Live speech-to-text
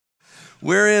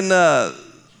We're in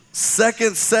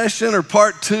second session or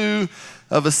part 2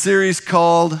 of a series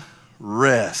called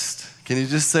Rest. Can you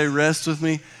just say rest with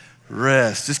me?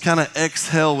 Rest. Just kind of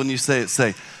exhale when you say it.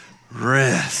 Say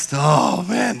rest. Oh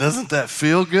man, doesn't that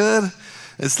feel good?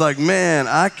 It's like, man,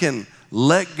 I can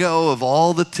let go of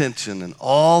all the tension and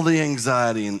all the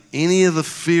anxiety and any of the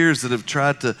fears that have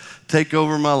tried to take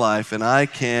over my life, and I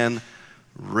can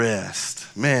rest.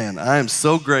 Man, I am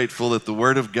so grateful that the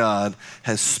Word of God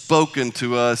has spoken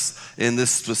to us in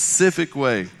this specific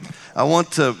way. I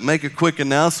want to make a quick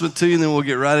announcement to you, and then we'll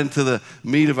get right into the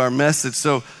meat of our message.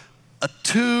 So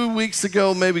 2 weeks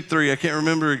ago, maybe 3, I can't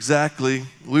remember exactly,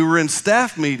 we were in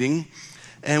staff meeting,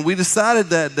 and we decided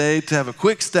that day to have a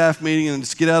quick staff meeting and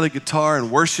just get out of the guitar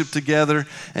and worship together.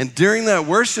 And during that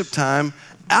worship time,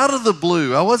 out of the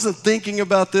blue, I wasn't thinking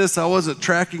about this, I wasn't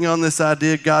tracking on this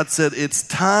idea. God said, it's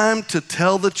time to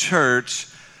tell the church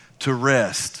to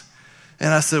rest.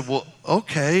 And I said, well,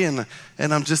 okay. And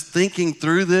I'm just thinking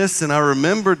through this, and I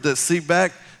remembered that,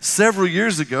 back several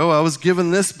years ago, I was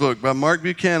given this book by Mark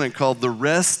Buchanan called The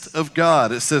Rest of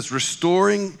God. It says,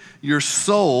 restoring your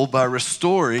soul by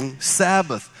restoring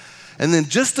Sabbath. And then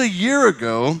just a year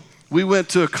ago, we went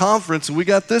to a conference, and we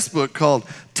got this book called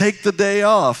Take the Day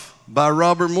Off by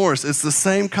Robert Morris. It's the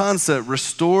same concept,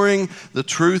 restoring the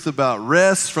truth about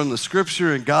rest from the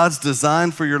scripture and God's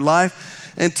design for your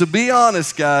life. And to be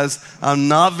honest, guys, I'm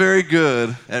not very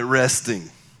good at resting.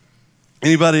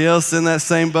 Anybody else in that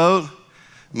same boat?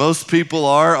 Most people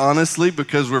are, honestly,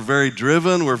 because we're very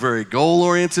driven, we're very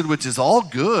goal-oriented, which is all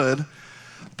good,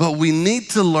 but we need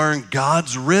to learn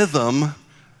God's rhythm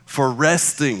for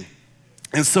resting.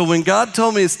 And so when God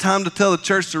told me it's time to tell the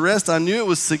church to rest, I knew it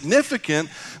was significant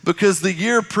because the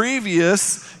year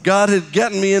previous, God had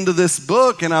gotten me into this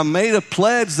book, and I made a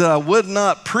pledge that I would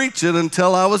not preach it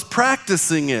until I was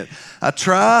practicing it. I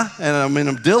try, and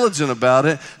I'm diligent about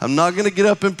it. I'm not going to get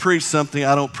up and preach something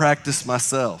I don't practice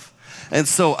myself. And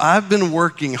so I've been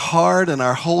working hard, and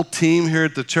our whole team here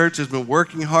at the church has been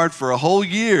working hard for a whole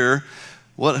year.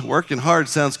 Working hard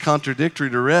sounds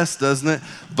contradictory to rest, doesn't it?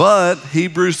 But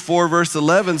Hebrews 4 verse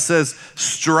 11 says,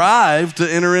 strive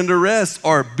to enter into rest,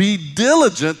 or be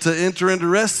diligent to enter into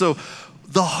rest. So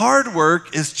the hard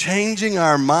work is changing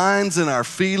our minds and our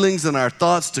feelings and our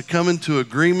thoughts to come into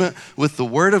agreement with the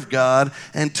Word of God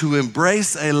and to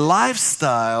embrace a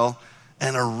lifestyle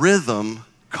and a rhythm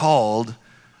called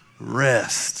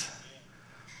rest.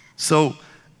 So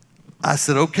I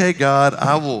said, okay, God,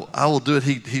 I will do it.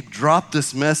 He dropped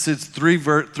this message, three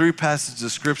passages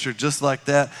of scripture just like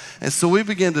that. And so we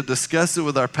began to discuss it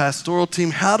with our pastoral team.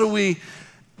 How do we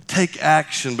take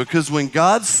action? Because when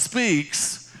God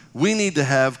speaks, we need to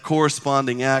have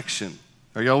corresponding action.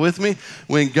 Are y'all with me?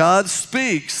 When God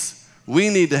speaks, we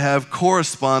need to have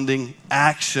corresponding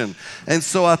action. And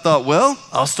so I thought, well,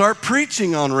 I'll start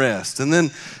preaching on rest. And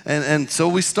then, and so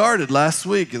we started last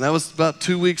week, and that was about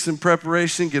 2 weeks in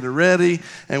preparation, getting ready,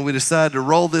 and we decided to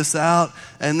roll this out.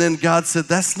 And then God said,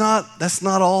 that's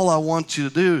not all I want you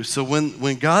to do. So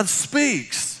when God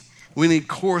speaks, we need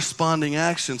corresponding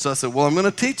action. So I said, well, I'm going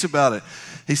to teach about it.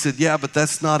 He said, yeah, but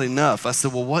that's not enough. I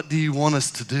said, well, what do you want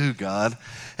us to do, God?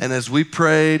 And as we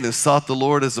prayed and sought the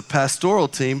Lord as a pastoral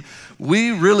team,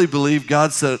 we really believe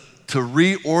God said to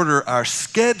reorder our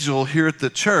schedule here at the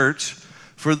church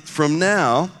from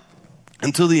now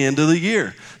until the end of the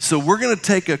year. So we're going to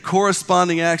take a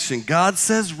corresponding action. God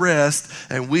says rest,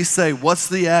 and we say, what's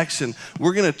the action?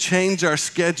 We're going to change our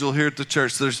schedule here at the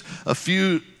church. There's a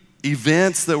few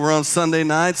events that were on Sunday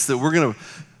nights that we're going to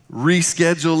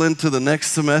reschedule into the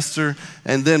next semester,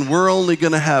 and then we're only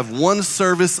going to have one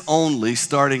service only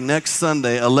starting next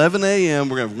Sunday, 11 a.m.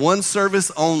 We're going to have one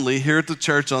service only here at the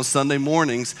church on Sunday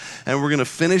mornings, and we're going to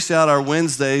finish out our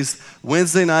Wednesdays.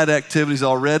 Wednesday night activities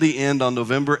already end on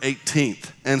November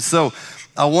 18th. And so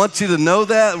I want you to know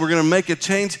that. We're going to make a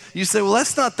change. You say, well,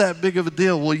 that's not that big of a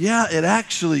deal. Well, yeah, it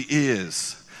actually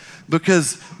is.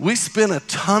 Because we spend a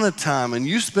ton of time, and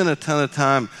you spend a ton of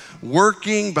time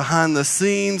working behind the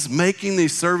scenes, making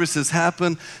these services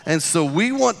happen. And so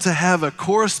we want to have a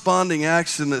corresponding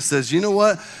action that says, you know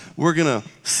what? We're going to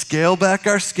scale back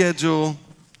our schedule,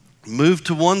 move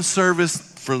to one service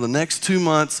for the next 2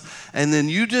 months, and then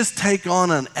you just take on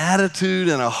an attitude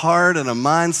and a heart and a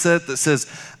mindset that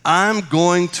says, I'm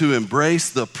going to embrace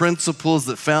the principles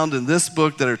that found in this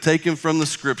book that are taken from the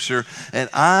scripture, and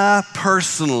I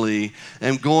personally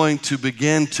am going to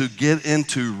begin to get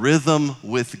into rhythm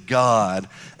with God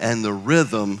and the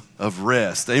rhythm of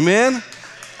rest. Amen?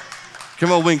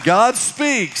 Come on, when God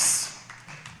speaks,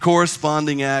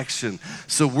 corresponding action.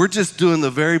 So we're just doing the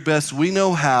very best we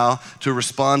know how to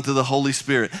respond to the Holy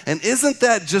Spirit. And isn't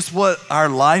that just what our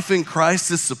life in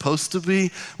Christ is supposed to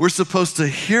be? We're supposed to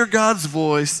hear God's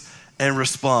voice and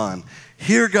respond.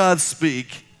 Hear God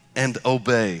speak and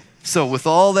obey. So with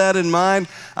all that in mind,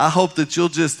 I hope that you'll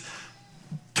just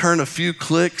turn a few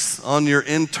clicks on your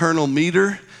internal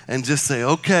meter and just say,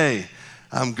 okay,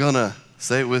 I'm gonna,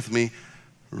 say it with me,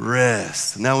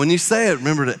 rest. Now, when you say it,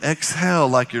 remember to exhale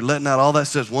like you're letting out all that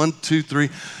stuff. 1, 2, 3,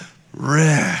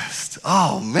 rest.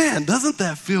 Oh man, doesn't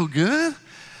that feel good?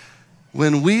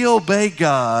 When we obey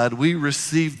God, we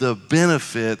receive the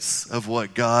benefits of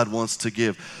what God wants to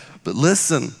give. But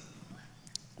listen,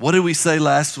 what did we say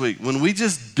last week? When we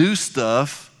just do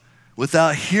stuff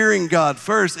without hearing God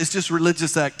first, it's just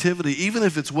religious activity, even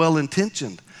if it's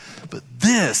well-intentioned. But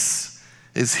this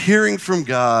is hearing from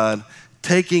God,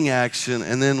 taking action,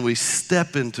 and then we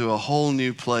step into a whole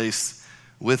new place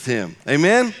with Him.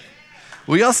 Amen?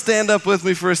 Will y'all stand up with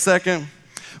me for a second?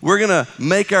 We're going to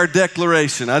make our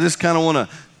declaration. I just kind of want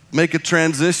to make a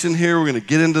transition here. We're going to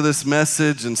get into this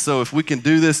message. And so if we can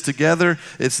do this together,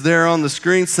 it's there on the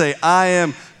screen. Say, I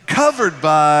am covered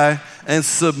by and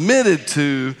submitted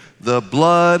to the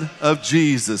blood of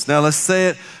Jesus. Now let's say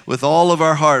it with all of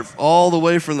our heart, all the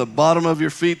way from the bottom of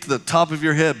your feet to the top of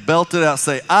your head. Belt it out.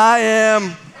 Say, I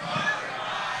am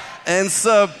and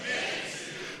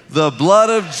the blood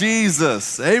of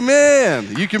Jesus.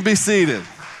 Amen. You can be seated.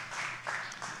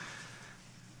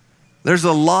 There's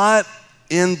a lot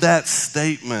in that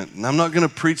statement, and I'm not going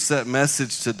to preach that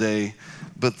message today,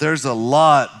 but there's a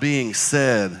lot being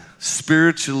said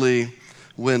spiritually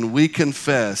when we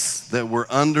confess that we're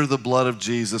under the blood of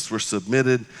Jesus, we're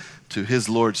submitted to His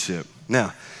lordship.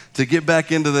 Now, to get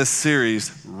back into this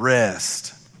series,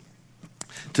 rest.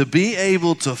 To be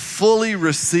able to fully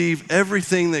receive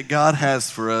everything that God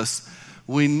has for us,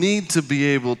 we need to be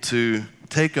able to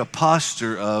take a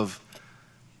posture of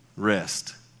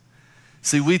rest.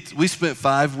 See, we spent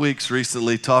 5 weeks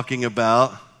recently talking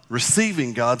about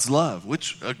receiving God's love,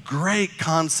 which a great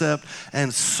concept,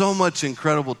 and so much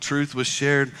incredible truth was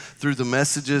shared through the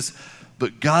messages.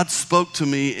 But God spoke to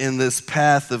me in this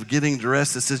path of getting to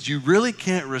rest. It says, you really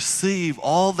can't receive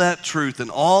all that truth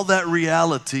and all that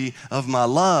reality of my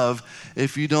love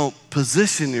if you don't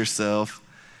position yourself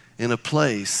in a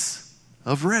place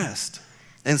of rest.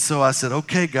 And so I said,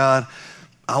 okay, God,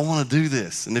 I want to do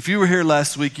this. And if you were here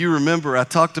last week, you remember I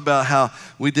talked about how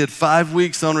we did 5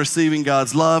 weeks on receiving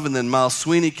God's love, and then Miles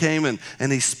Sweeney came and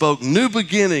he spoke new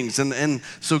beginnings. And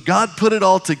so God put it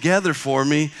all together for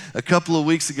me a couple of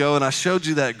weeks ago, and I showed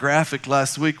you that graphic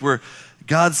last week where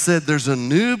God said there's a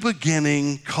new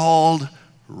beginning called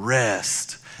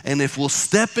rest. And if we'll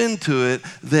step into it,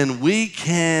 then we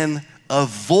can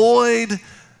avoid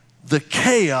the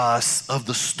chaos of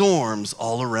the storms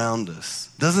all around us.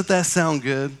 Doesn't that sound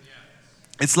good?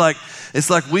 It's like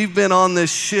we've been on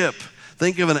this ship.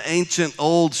 Think of an ancient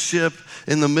old ship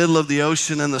in the middle of the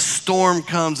ocean, and the storm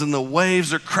comes and the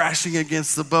waves are crashing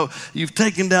against the boat. You've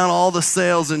taken down all the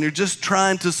sails and you're just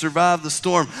trying to survive the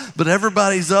storm, but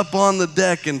everybody's up on the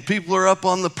deck and people are up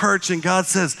on the perch, and God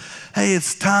says, hey,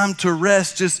 it's time to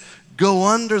rest. Just go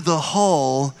under the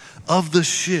hull of the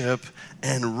ship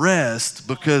and rest,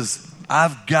 because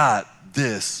I've got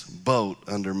this boat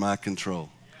under my control.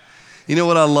 You know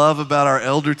what I love about our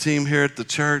elder team here at the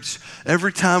church?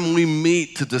 Every time we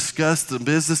meet to discuss the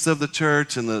business of the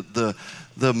church and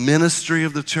the ministry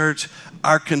of the church,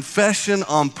 our confession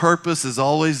on purpose is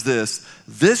always this: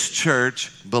 this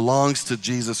church belongs to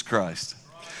Jesus Christ.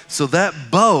 So that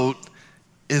boat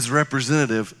is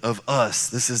representative of us.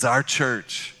 This is our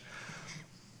church.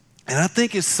 And I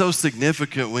think it's so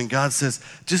significant when God says,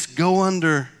 just go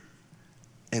under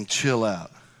and chill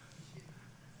out.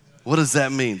 What does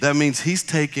that mean? That means He's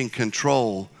taking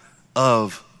control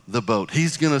of the boat.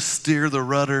 He's going to steer the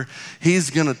rudder.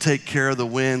 He's going to take care of the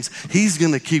winds. He's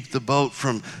going to keep the boat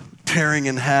from tearing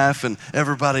in half and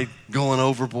everybody going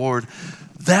overboard.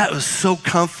 That was so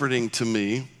comforting to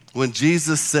me when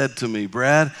Jesus said to me,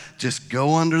 Brad, just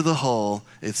go under the hull.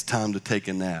 It's time to take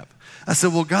a nap. I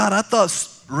said, well, God, I thought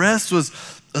rest was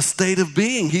a state of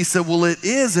being. He said, well, it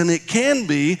is and it can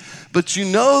be, but you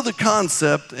know the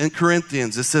concept in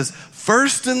Corinthians. It says,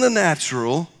 first in the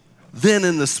natural, then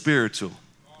in the spiritual.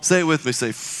 Say it with me.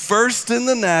 Say, first in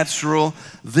the natural,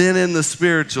 then in the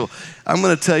spiritual. I'm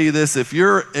going to tell you this. If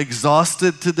you're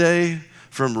exhausted today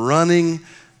from running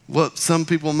what some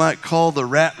people might call the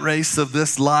rat race of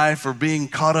this life, or being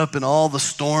caught up in all the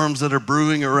storms that are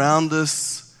brewing around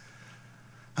us,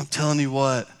 I'm telling you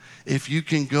what, if you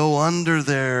can go under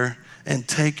there and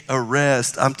take a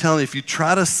rest, I'm telling you, if you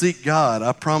try to seek God,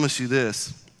 I promise you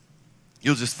this,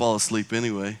 you'll just fall asleep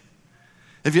anyway.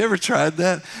 Have you ever tried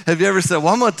that? Have you ever said,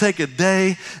 well, I'm going to take a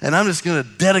day and I'm just going to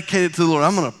dedicate it to the Lord.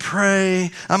 I'm going to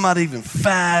pray. I might even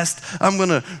fast. I'm going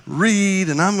to read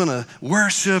and I'm going to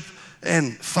worship.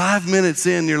 And 5 minutes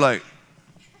in, you're like,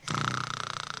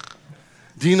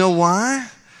 do you know why?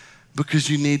 Because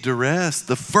you need to rest.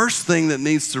 The first thing that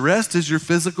needs to rest is your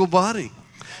physical body.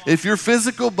 If your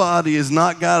physical body has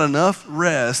not got enough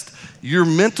rest, your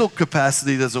mental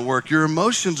capacity doesn't work. Your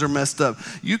emotions are messed up.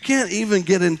 You can't even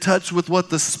get in touch with what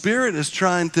the Spirit is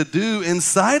trying to do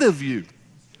inside of you.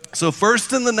 So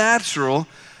first in the natural,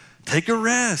 take a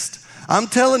rest. I'm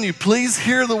telling you, please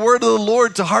hear the word of the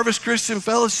Lord to Harvest Christian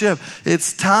Fellowship.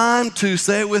 It's time to,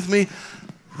 say it with me,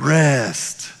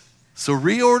 rest. So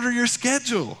reorder your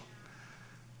schedule.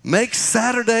 Make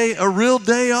Saturday a real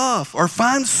day off, or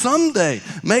find some day.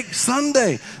 Make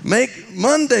Sunday, make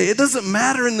Monday. It doesn't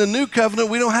matter in the new covenant.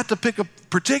 We don't have to pick a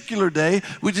particular day.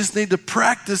 We just need to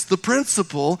practice the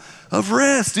principle of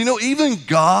rest. You know, even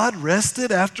God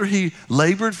rested after he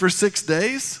labored for 6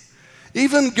 days.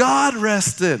 Even God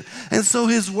rested. And so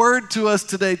his word to us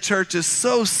today, church, is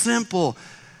so simple.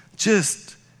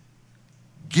 Just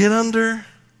get under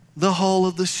the hull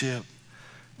of the ship.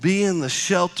 Be in the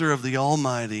shelter of the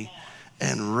Almighty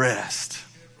and rest.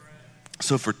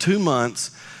 So for 2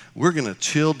 months, we're going to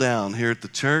chill down here at the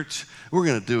church. We're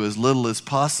going to do as little as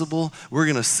possible. We're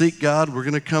going to seek God. We're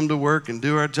going to come to work and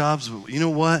do our jobs. But you know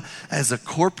what? As a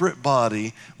corporate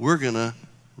body, we're going to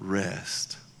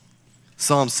rest.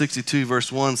 Psalm 62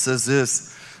 verse 1 says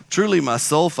this, truly my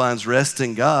soul finds rest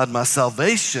in God. My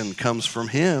salvation comes from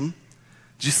him.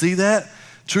 Did you see that?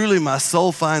 Truly my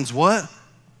soul finds what?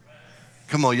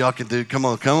 Come on, y'all can do, come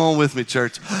on with me,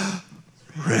 church.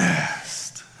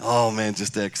 Rest. Oh man,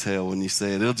 just exhale when you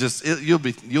say it.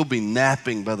 You'll be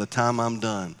napping by the time I'm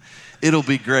done. It'll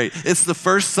be great. It's the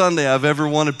first Sunday I've ever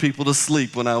wanted people to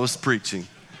sleep when I was preaching.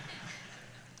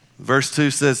 Verse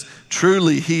 2 says,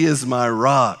 truly he is my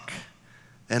rock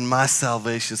and my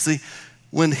salvation. See,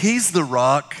 when he's the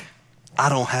rock, I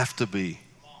don't have to be.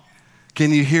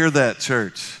 Can you hear that,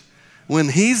 church? When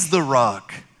he's the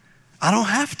rock, I don't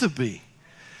have to be.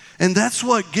 And that's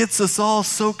what gets us all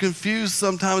so confused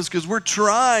sometimes, because we're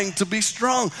trying to be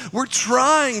strong. We're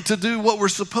trying to do what we're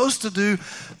supposed to do.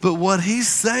 But what he's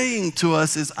saying to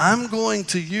us is, I'm going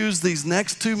to use these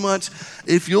next 2 months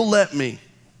if you'll let me.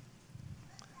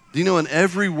 Do you know in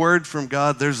every word from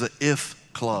God, there's an if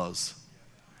clause.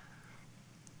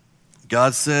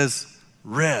 God says,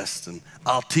 rest, and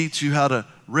I'll teach you how to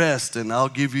rest, and I'll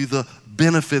give you the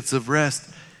benefits of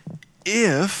rest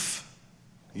if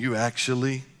you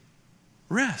actually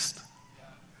rest.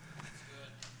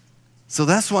 So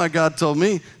that's why God told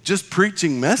me just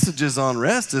preaching messages on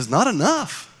rest is not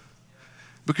enough.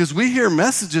 Because we hear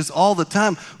messages all the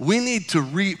time. We need to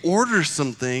reorder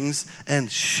some things and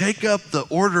shake up the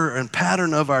order and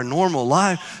pattern of our normal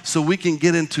life so we can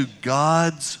get into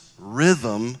God's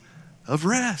rhythm of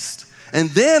rest. And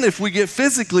then if we get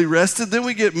physically rested, then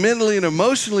we get mentally and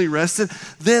emotionally rested,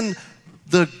 then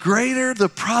the greater the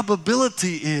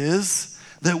probability is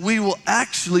that we will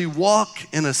actually walk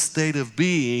in a state of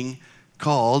being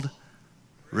called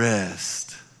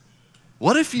rest.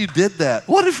 What if you did that?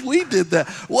 What if we did that?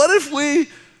 What if we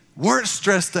weren't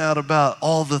stressed out about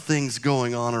all the things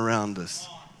going on around us?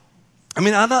 I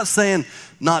mean, I'm not saying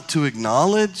not to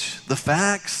acknowledge the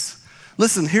facts.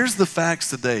 Listen, here's the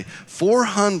facts today.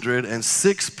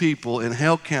 406 people in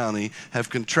Hale County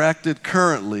have contracted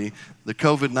currently the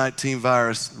COVID-19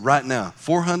 virus right now.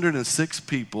 406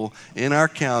 people in our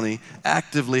county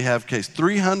actively have cases.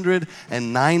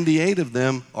 398 of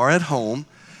them are at home.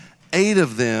 8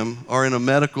 of them are in a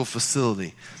medical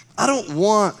facility. I don't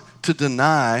want to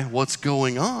deny what's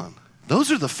going on.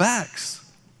 Those are the facts.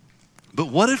 But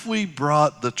what if we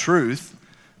brought the truth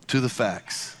to the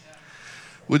facts?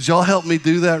 Would y'all help me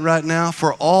do that right now?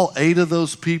 For all 8 of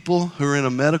those people who are in a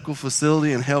medical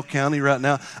facility in Hale County right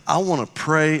now, I want to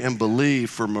pray and believe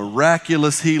for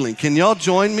miraculous healing. Can y'all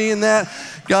join me in that?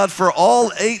 God, for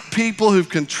all 8 people who've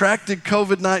contracted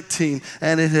COVID-19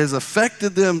 and it has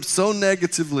affected them so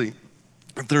negatively,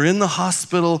 if they're in the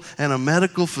hospital and a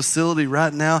medical facility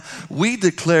right now, we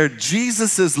declare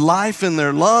Jesus' life in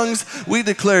their lungs. We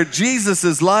declare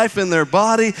Jesus' life in their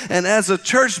body. And as a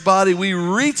church body, we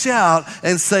reach out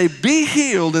and say, be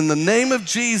healed in the name of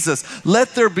Jesus.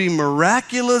 Let there be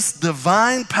miraculous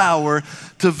divine power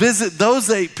to visit those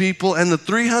 8 people and the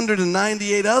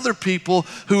 398 other people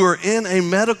who are in a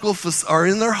medical are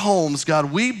in their homes.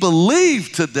 God, we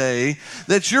believe today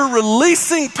that you're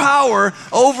releasing power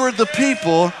over the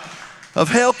people of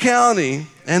Hale County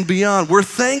and beyond. We're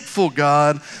thankful,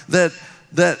 God, that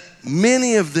that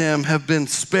many of them have been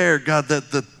spared, God,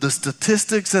 that the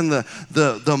statistics and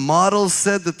the models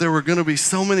said that there were going to be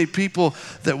so many people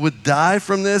that would die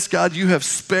from this. God, you have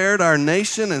spared our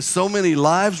nation and so many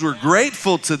lives. We're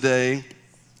grateful today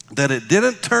that it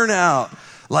didn't turn out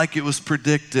like it was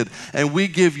predicted. And we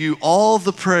give you all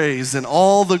the praise and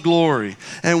all the glory.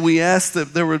 And we ask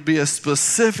that there would be a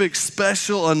specific,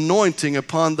 special anointing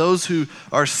upon those who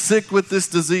are sick with this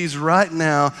disease right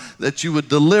now, that you would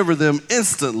deliver them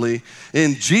instantly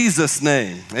in Jesus'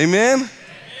 name. Amen? Amen.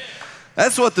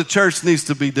 That's what the church needs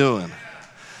to be doing.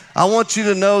 I want you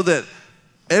to know that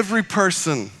every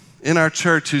person in our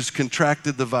church who's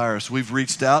contracted the virus, we've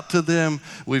reached out to them,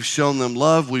 we've shown them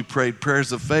love, we prayed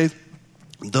prayers of faith.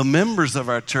 The members of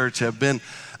our church have been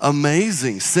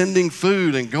amazing, sending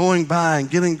food and going by and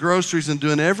getting groceries and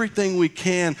doing everything we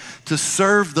can to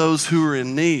serve those who are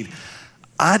in need.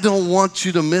 I don't want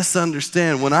you to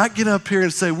misunderstand. When I get up here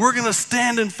and say, we're going to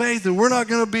stand in faith and we're not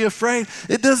going to be afraid,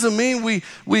 it doesn't mean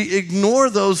we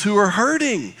ignore those who are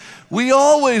hurting. We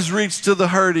always reach to the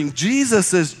hurting.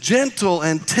 Jesus is gentle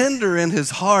and tender in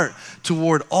his heart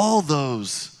toward all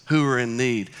those who are in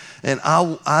need. And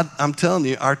I'm telling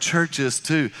you, our church is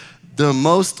too. The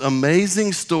most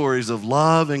amazing stories of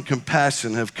love and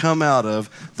compassion have come out of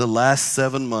the last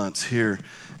 7 months here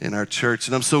in our church.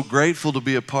 And I'm so grateful to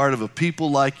be a part of a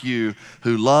people like you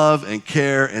who love and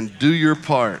care and do your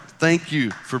part. Thank you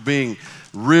for being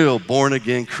real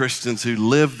born-again Christians who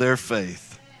live their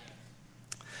faith.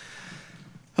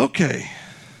 Okay,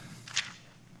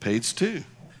 page 2.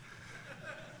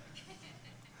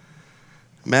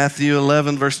 Matthew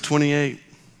 11, verse 28,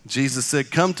 Jesus said,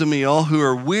 come to me, all who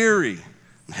are weary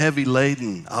and heavy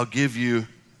laden, I'll give you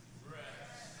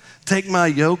rest. Take my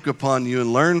yoke upon you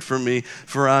and learn from me,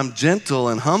 for I'm gentle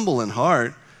and humble in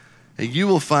heart, and you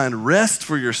will find rest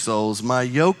for your souls. My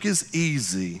yoke is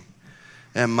easy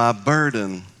and my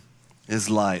burden is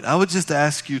light. I would just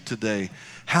ask you today,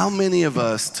 how many of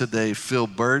us today feel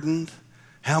burdened?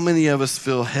 How many of us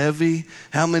feel heavy?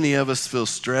 How many of us feel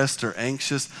stressed or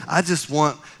anxious? I just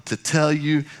want to tell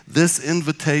you, this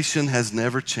invitation has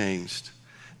never changed.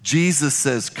 Jesus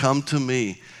says, come to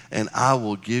me and I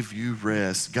will give you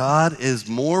rest. God is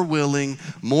more willing,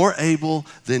 more able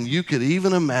than you could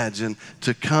even imagine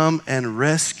to come and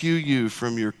rescue you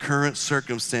from your current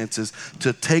circumstances,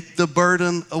 to take the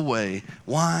burden away.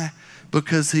 Why?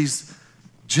 Because he's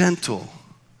gentle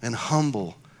and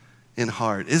humble in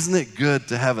heart. Isn't it good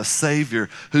to have a Savior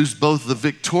who's both the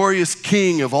victorious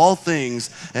King of all things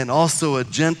and also a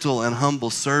gentle and humble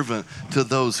servant to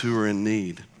those who are in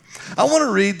need? I want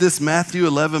to read this Matthew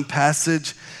 11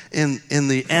 passage in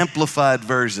the Amplified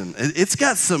Version. It's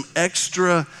got some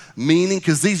extra meaning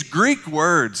because these Greek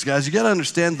words, guys, you got to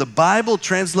understand, the Bible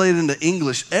translated into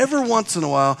English every once in a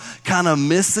while kind of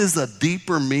misses a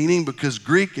deeper meaning because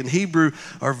Greek and Hebrew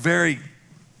are very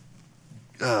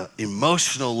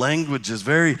emotional languages,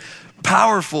 very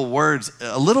powerful words,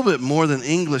 a little bit more than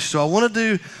English. So I want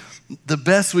to do the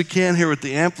best we can here with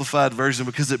the Amplified Version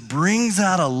because it brings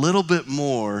out a little bit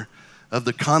more of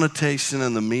the connotation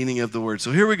and the meaning of the word.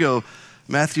 So here we go,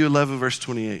 Matthew 11, verse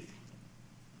 28.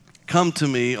 Come to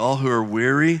me, all who are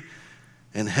weary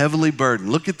and heavily burdened.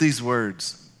 Look at these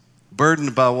words.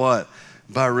 Burdened by what?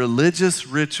 By religious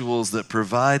rituals that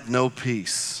provide no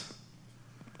peace.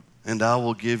 And I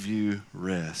will give you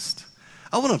rest.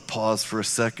 I want to pause for a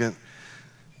second.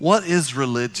 What is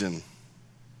religion?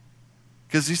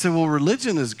 Because you say, well,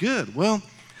 religion is good. Well,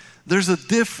 there's a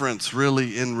difference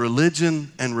really in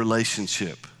religion and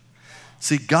relationship.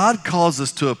 See, God calls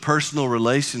us to a personal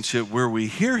relationship where we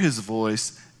hear his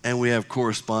voice and we have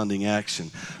corresponding action,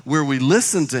 where we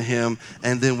listen to him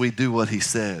and then we do what he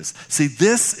says. See,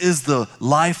 this is the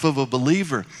life of a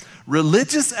believer.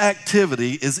 Religious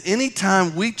activity is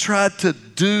anytime we try to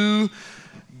do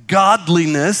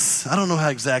godliness. I don't know how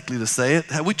exactly to say it.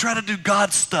 We try to do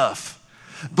God stuff,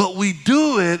 but we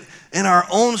do it in our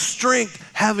own strength,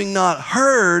 having not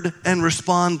heard and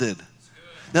responded.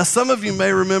 Now, some of you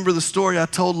may remember the story I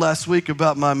told last week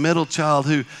about my middle child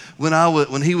who,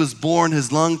 when he was born,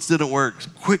 his lungs didn't work.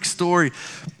 Quick story.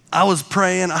 I was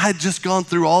praying. I had just gone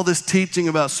through all this teaching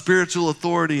about spiritual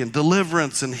authority and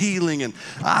deliverance and healing, and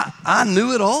I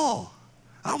knew it all.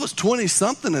 I was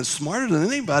 20-something and smarter than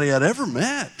anybody I'd ever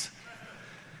met.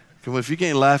 Come on, if you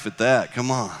can't laugh at that,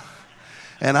 come on.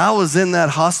 And I was in that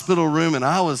hospital room, and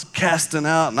I was casting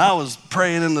out, and I was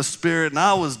praying in the Spirit, and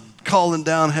I was calling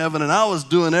down heaven, and I was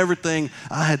doing everything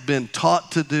I had been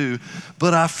taught to do,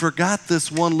 but I forgot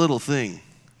this one little thing.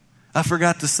 I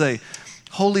forgot to say,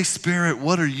 Holy Spirit,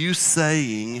 what are you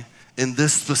saying in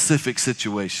this specific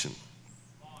situation?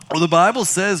 Well, the Bible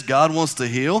says God wants to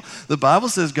heal. The Bible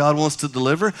says God wants to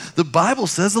deliver. The Bible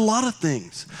says a lot of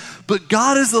things. But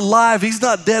God is alive. He's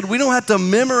not dead. We don't have to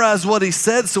memorize what he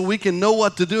said so we can know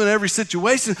what to do in every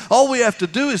situation. All we have to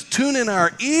do is tune in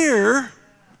our ear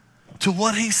to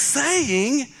what he's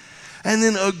saying and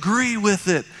then agree with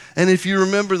it. And if you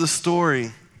remember the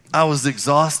story, I was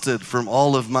exhausted from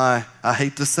all of my, I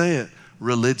hate to say it,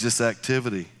 religious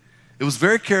activity. It was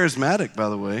very charismatic, by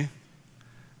the way.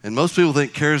 And most people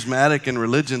think charismatic and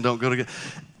religion don't go together.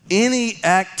 Any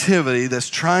activity that's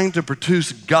trying to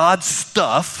produce God's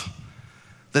stuff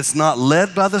that's not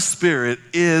led by the Spirit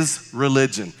is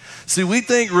religion. See, we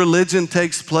think religion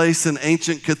takes place in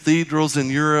ancient cathedrals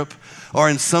in Europe or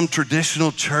in some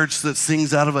traditional church that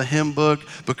sings out of a hymn book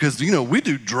because, we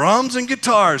do drums and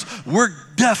guitars. We're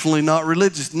definitely not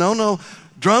religious. No.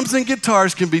 Drums and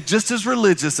guitars can be just as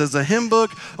religious as a hymn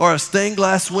book or a stained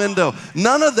glass window.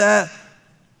 None of that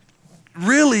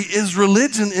really is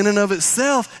religion in and of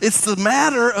itself. It's the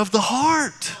matter of the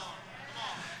heart.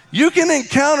 You can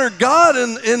encounter God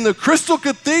in the Crystal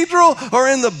Cathedral or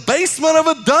in the basement of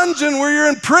a dungeon where you're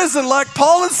in prison like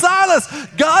Paul and Silas.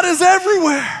 God is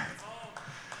everywhere.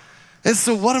 And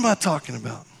so what am I talking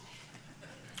about?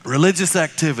 Religious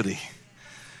activity.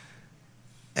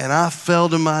 And I fell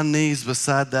to my knees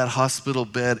beside that hospital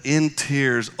bed in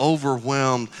tears,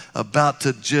 overwhelmed, about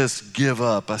to just give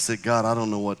up. I said, God, I don't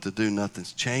know what to do.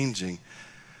 Nothing's changing.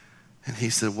 And he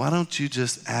said, why don't you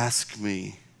just ask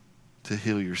me to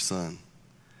heal your son?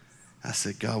 I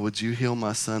said, God, would you heal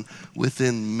my son?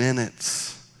 Within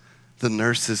minutes, the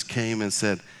nurses came and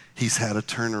said, he's had a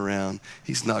turnaround.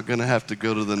 He's not going to have to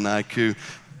go to the NICU.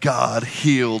 God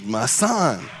healed my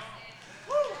son.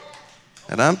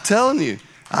 And I'm telling you,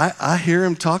 I hear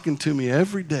him talking to me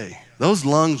every day. Those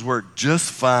lungs work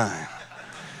just fine.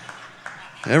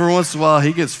 Every once in a while,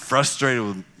 he gets frustrated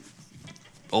with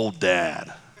old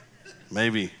dad.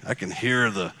 Maybe I can hear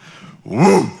the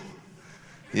woo.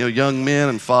 Young men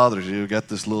and fathers, got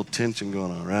this little tension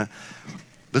going on, right?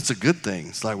 But it's a good thing.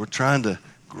 It's like we're trying to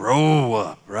grow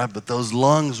up, right? But those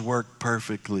lungs work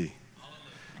perfectly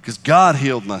because God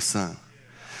healed my son.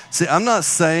 See, I'm not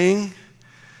saying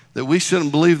that we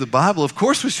shouldn't believe the Bible. Of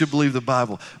course we should believe the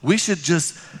Bible. We should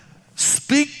just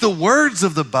speak the words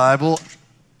of the Bible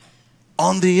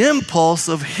on the impulse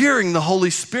of hearing the Holy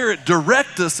Spirit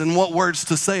direct us in what words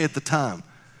to say at the time.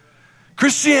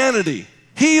 Christianity,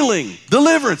 healing,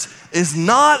 deliverance is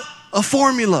not a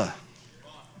formula.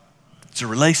 It's a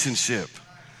relationship.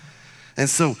 And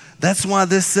so that's why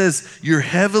this says you're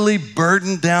heavily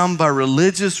burdened down by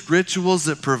religious rituals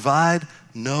that provide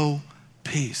no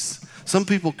peace. Some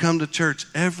people come to church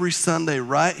every Sunday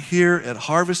right here at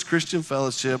Harvest Christian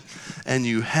Fellowship, and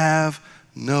you have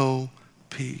no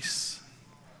peace.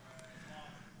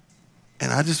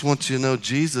 And I just want you to know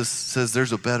Jesus says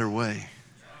there's a better way.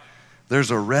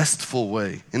 There's a restful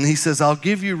way. And he says, I'll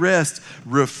give you rest,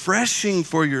 refreshing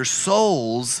for your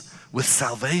souls with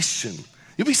salvation.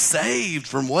 You'll be saved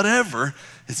from whatever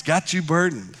has got you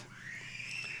burdened.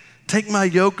 Take my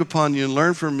yoke upon you and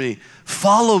learn from me.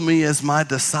 Follow me as my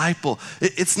disciple.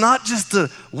 It's not just a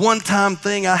one-time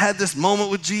thing. I had this moment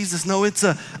with Jesus. No,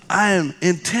 I am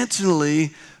intentionally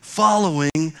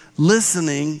following,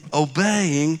 listening,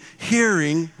 obeying,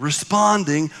 hearing,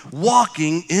 responding,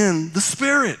 walking in the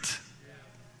Spirit.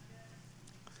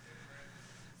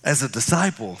 As a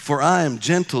disciple, for I am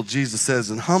gentle, Jesus says,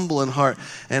 and humble in heart,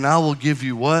 and I will give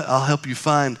you what? I'll help you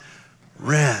find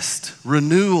rest,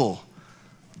 renewal,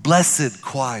 blessed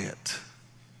quiet.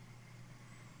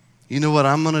 You know what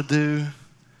I'm going to do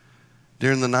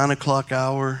during the 9 o'clock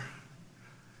hour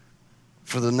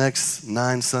for the next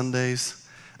 9 Sundays?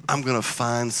 I'm going to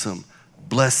find some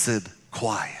blessed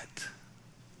quiet.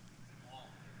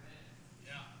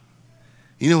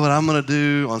 You know what I'm going to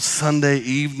do on Sunday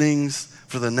evenings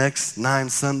for the next 9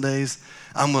 Sundays?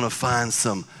 I'm going to find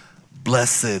some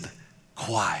blessed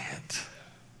quiet.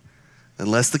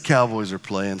 Unless the Cowboys are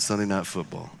playing Sunday Night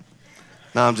Football.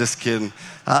 No, I'm just kidding.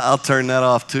 I'll turn that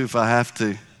off too if I have to.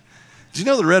 Did you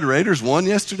know the Red Raiders won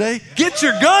yesterday? Get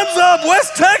your guns up,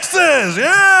 West Texas!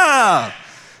 Yeah!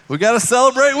 We got to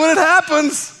celebrate when it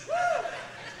happens.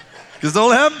 Because it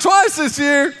only happened twice this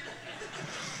year.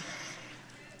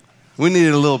 We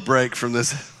needed a little break from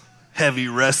this heavy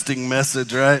resting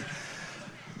message, right?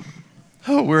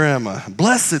 Oh, where am I?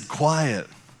 Blessed quiet.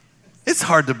 It's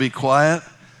hard to be quiet.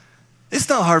 It's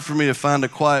not hard for me to find a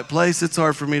quiet place. It's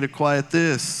hard for me to quiet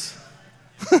this.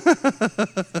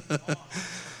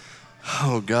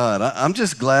 Oh, God. I'm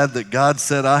just glad that God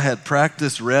said I had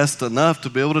practiced rest enough to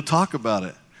be able to talk about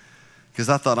it. Because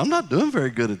I thought, I'm not doing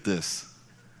very good at this.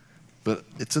 but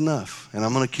it's enough. And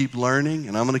I'm going to keep learning,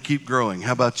 and I'm going to keep growing.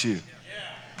 How about you?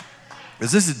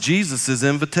 Because this is Jesus'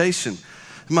 invitation.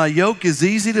 My yoke is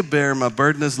easy to bear, my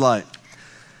burden is light.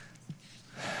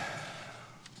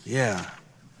 Yeah.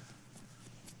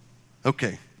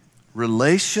 Okay.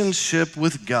 Relationship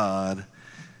with God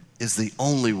is the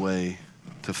only way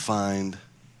to find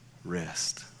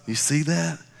rest. You see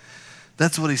that?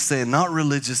 That's what he's saying, not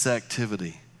religious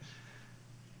activity.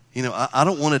 You know, I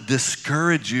don't want to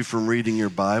discourage you from reading your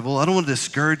Bible. I don't want to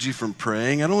discourage you from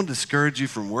praying. I don't want to discourage you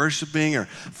from worshiping or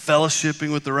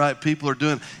fellowshipping with the right people or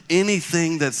doing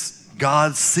anything that's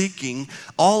God seeking.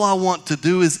 All I want to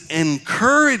do is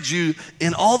encourage you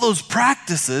in all those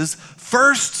practices.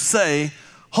 First say,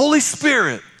 Holy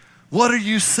Spirit, what are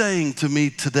you saying to me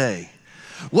today?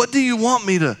 What do you want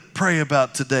me to pray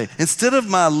about today? Instead of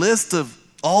my list of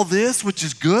all this, which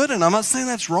is good, and I'm not saying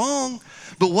that's wrong,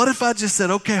 but what if I just said,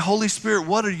 okay, Holy Spirit,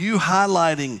 what are you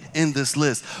highlighting in this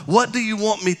list? What do you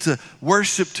want me to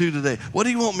worship to today? What do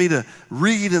you want me to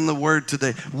read in the Word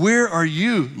today? Where are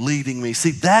you leading me? See,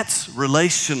 that's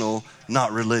relational,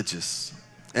 not religious.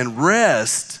 And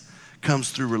rest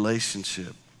comes through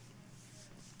relationship.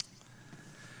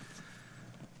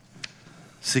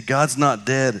 See, God's not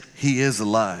dead. He is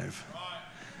alive.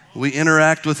 We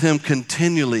interact with him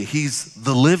continually. He's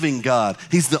the living God.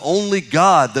 He's the only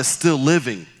God that's still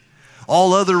living.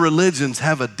 All other religions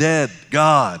have a dead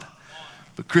God,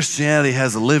 but Christianity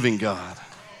has a living God.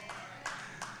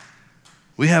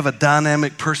 We have a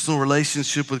dynamic personal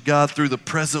relationship with God through the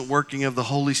present working of the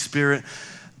Holy Spirit.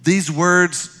 These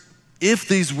words, if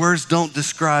these words don't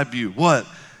describe you, what?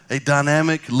 A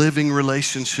dynamic living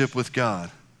relationship with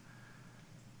God.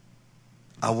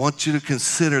 I want you to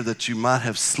consider that you might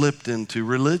have slipped into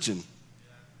religion.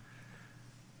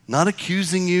 Not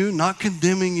accusing you, not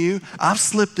condemning you. I've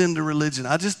slipped into religion.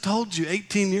 I just told you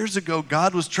 18 years ago,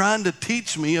 God was trying to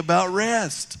teach me about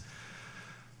rest.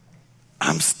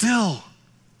 I'm still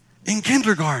in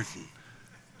kindergarten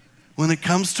when it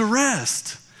comes to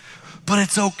rest. But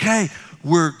it's okay.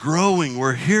 We're growing,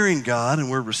 we're hearing God,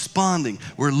 and we're responding.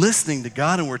 We're listening to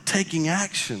God, and we're taking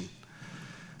action.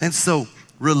 And so,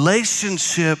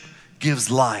 relationship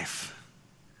gives life.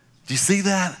 Do you see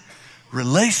that?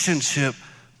 Relationship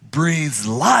breathes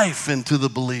life into the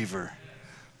believer.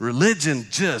 Religion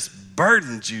just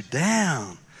burdens you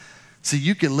down. See,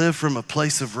 you can live from a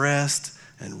place of rest,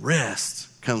 and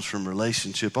rest comes from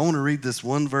relationship. I want to read this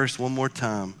one verse one more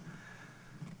time.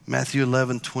 Matthew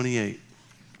 11:28.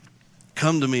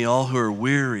 Come to me, all who are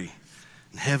weary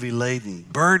and heavy laden,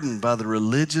 burdened by the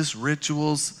religious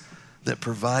rituals that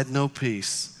provide no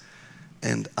peace,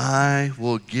 and I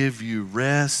will give you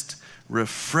rest,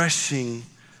 refreshing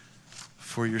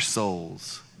for your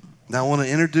souls. Now I want to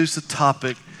introduce a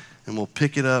topic, and we'll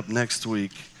pick it up next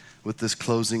week with this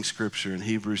closing scripture in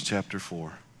Hebrews chapter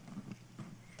 4.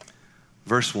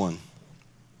 Verse 1.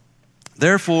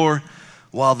 Therefore,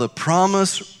 while the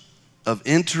promise of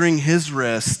entering his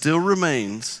rest still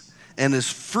remains and is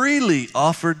freely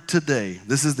offered today,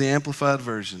 this is the Amplified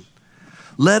Version,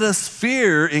 let us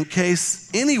fear in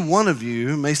case any one of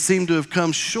you may seem to have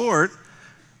come short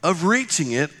of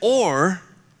reaching it, or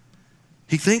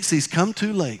he thinks he's come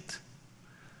too late.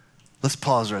 Let's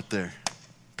pause right there.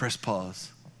 Press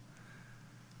pause.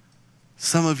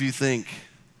 Some of you think,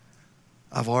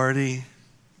 I've already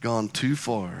gone too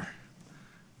far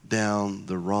down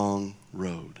the wrong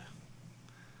road.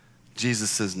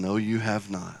 Jesus says, no, you have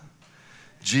not.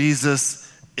 Jesus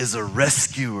is a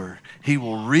rescuer. He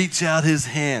will reach out his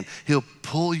hand. He'll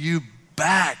pull you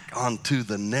back onto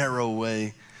the narrow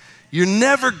way. You're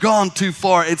never gone too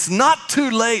far. It's not too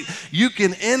late. You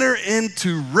can enter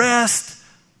into rest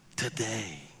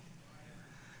today.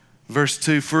 Verse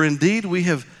 2, for indeed we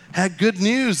have had good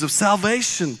news of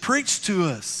salvation preached to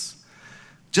us,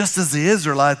 just as the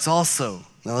Israelites also.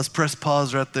 Now let's press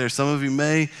pause right there. Some of you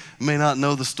may not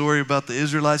know the story about the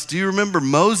Israelites. Do you remember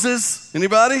Moses?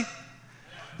 Anybody?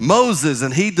 Moses,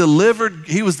 and he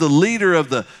was the leader of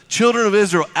the children of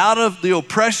Israel out of the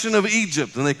oppression of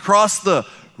Egypt, and they crossed the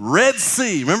Red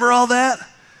Sea. Remember all that?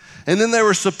 And then they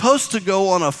were supposed to go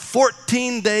on a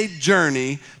 14-day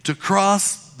journey to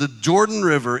cross the Jordan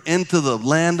River into the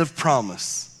land of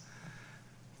promise.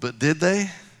 But did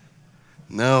they?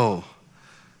 No.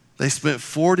 They spent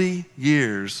 40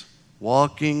 years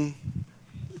walking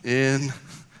in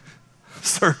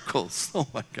circles. Oh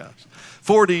my gosh.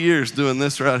 40 years doing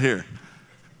this right here.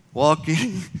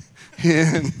 Walking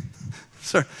in,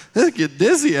 sorry, they get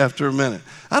dizzy after a minute.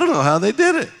 I don't know how they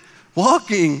did it.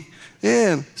 Walking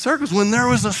in circles when there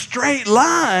was a straight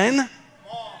line that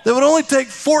would only take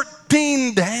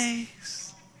 14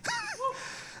 days.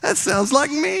 That sounds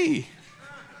like me.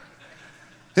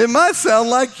 It might sound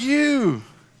like you.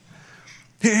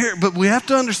 Here, but we have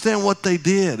to understand what they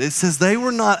did. It says they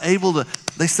were not able to,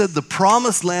 they said the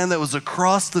promised land that was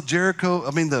across the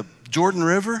Jordan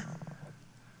River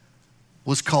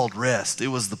was called rest. It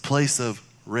was the place of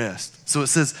rest. So it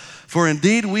says, for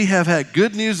indeed we have had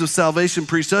good news of salvation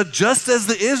preached to us, just as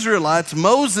the Israelites,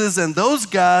 Moses and those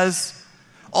guys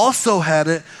also had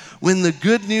it when the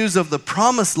good news of the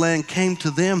promised land came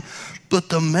to them. But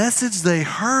the message they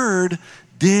heard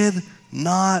did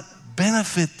not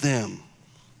benefit them.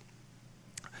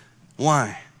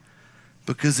 Why?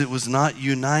 Because it was not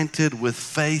united with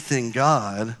faith in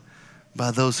God by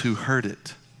those who heard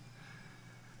it.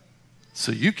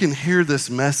 So you can hear this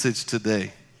message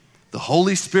today. The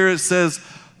Holy Spirit says,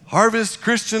 Harvest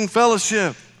Christian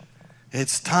Fellowship.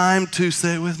 It's time to,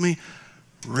 say it with me,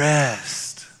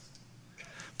 rest.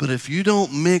 But if you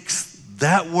don't mix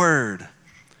that word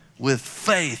with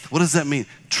faith, what does that mean?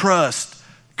 Trust,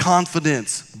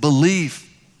 confidence, belief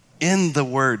in the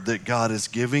word that God is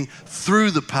giving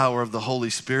through the power of the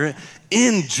Holy Spirit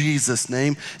in Jesus'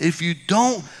 name. If you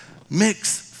don't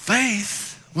mix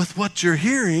faith with what you're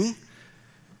hearing,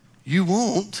 you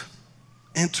won't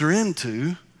enter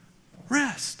into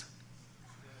rest.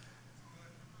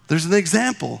 There's an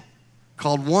example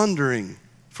called wandering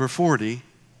for 40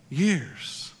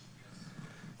 years.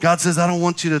 God says, I don't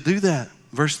want you to do that.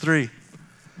 Verse 3,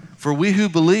 for we who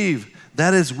believe,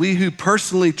 that is, we who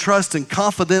personally trust and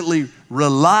confidently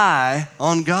rely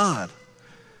on God,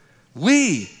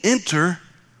 we enter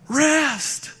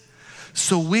rest.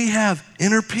 So we have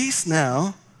inner peace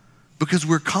now because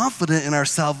we're confident in our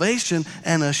salvation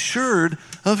and assured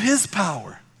of His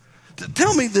power.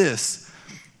 Tell me this,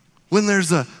 when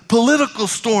there's a political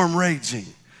storm raging,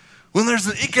 when there's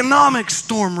an economic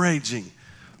storm raging,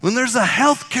 when there's a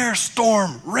healthcare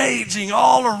storm raging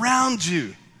all around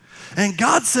you, and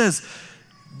God says,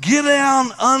 get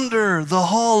down under the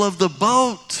hull of the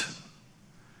boat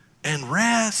and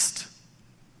rest.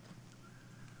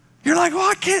 You're like, well,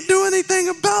 I can't do anything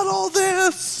about all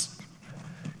this.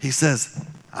 He says,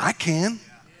 I can.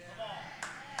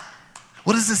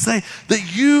 What does it say?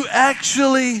 That you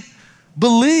actually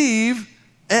believe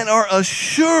and are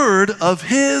assured of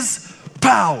His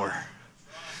power.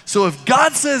 So if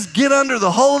God says get under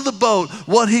the hull of the boat,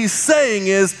 what He's saying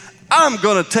is, I'm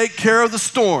going to take care of the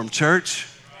storm, church.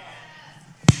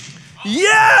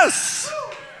 Yes!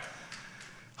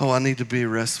 Oh, I need to be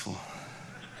restful.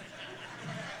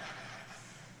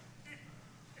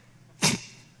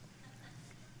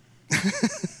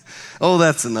 Oh,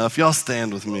 that's enough. Y'all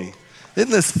stand with me.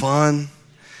 Isn't this fun?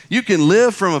 You can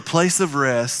live from a place of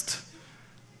rest,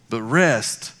 but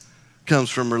rest comes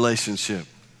from relationship.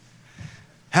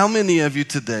 How many of you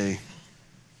today,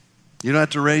 you don't have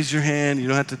to raise your hand, you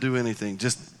don't have to do anything,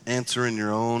 just answer in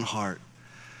your own heart.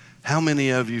 How many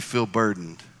of you feel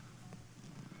burdened?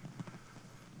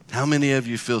 How many of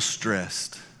you feel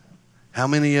stressed? How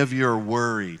many of you are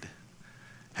worried?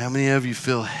 How many of you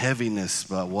feel heaviness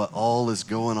about what all is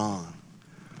going on?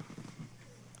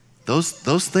 Those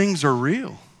things are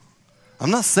real.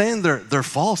 I'm not saying they're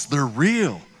false, they're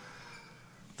real.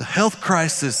 The health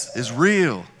crisis is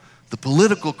real. The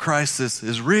political crisis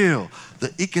is real.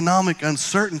 The economic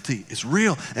uncertainty is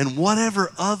real. And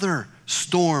whatever other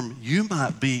storm you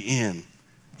might be in,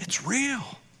 it's real.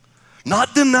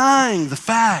 Not denying the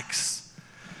facts,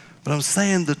 but I'm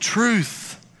saying the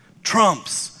truth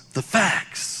trumps the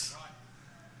facts.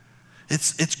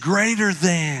 It's greater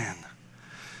than.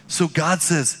 So God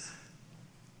says,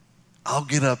 I'll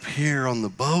get up here on the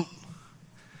boat.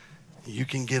 You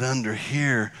can get under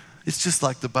here. It's just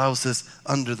like the Bible says,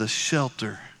 under the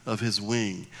shelter of His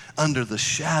wing, under the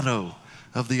shadow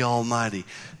of the Almighty.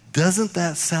 Doesn't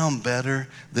that sound better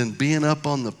than being up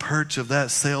on the perch of that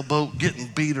sailboat, getting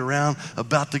beat around,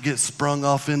 about to get sprung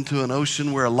off into an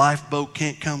ocean where a lifeboat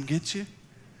can't come get you?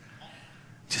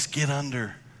 Just get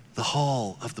under the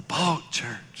hull of the boat,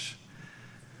 church,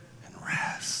 and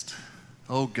rest.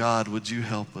 Oh God, would you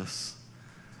help us?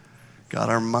 God,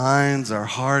 our minds, our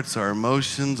hearts, our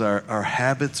emotions, our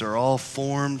habits are all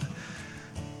formed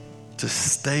to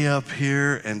stay up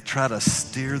here and try to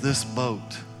steer this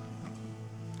boat.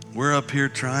 We're up here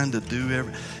trying to do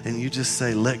and you just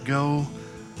say, let go,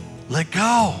 let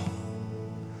go.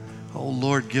 Oh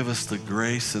Lord, give us the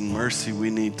grace and mercy we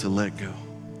need to let go,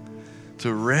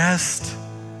 to rest,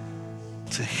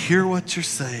 to hear what you're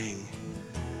saying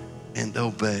and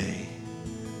obey,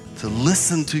 to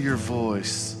listen to your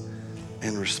voice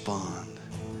and respond.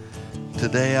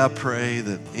 Today I pray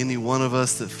that any one of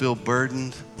us that feel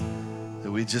burdened,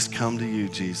 that we just come to you,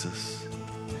 Jesus.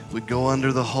 We go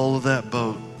under the hull of that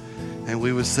boat And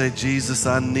we would say, Jesus,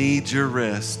 I need your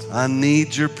rest. I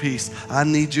need your peace. I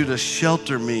need you to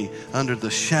shelter me under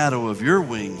the shadow of your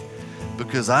wing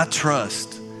because I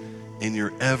trust in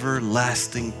your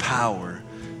everlasting power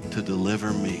to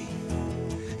deliver me.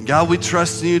 God, we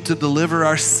trust in you to deliver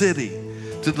our city,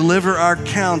 to deliver our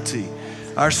county,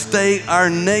 our state, our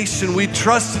nation. We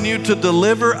trust in you to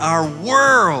deliver our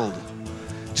world.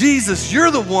 Jesus,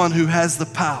 you're the one who has the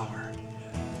power.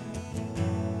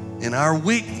 In our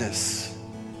weakness,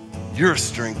 your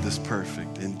strength is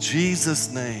perfect. In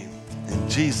Jesus' name,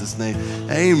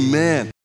 amen.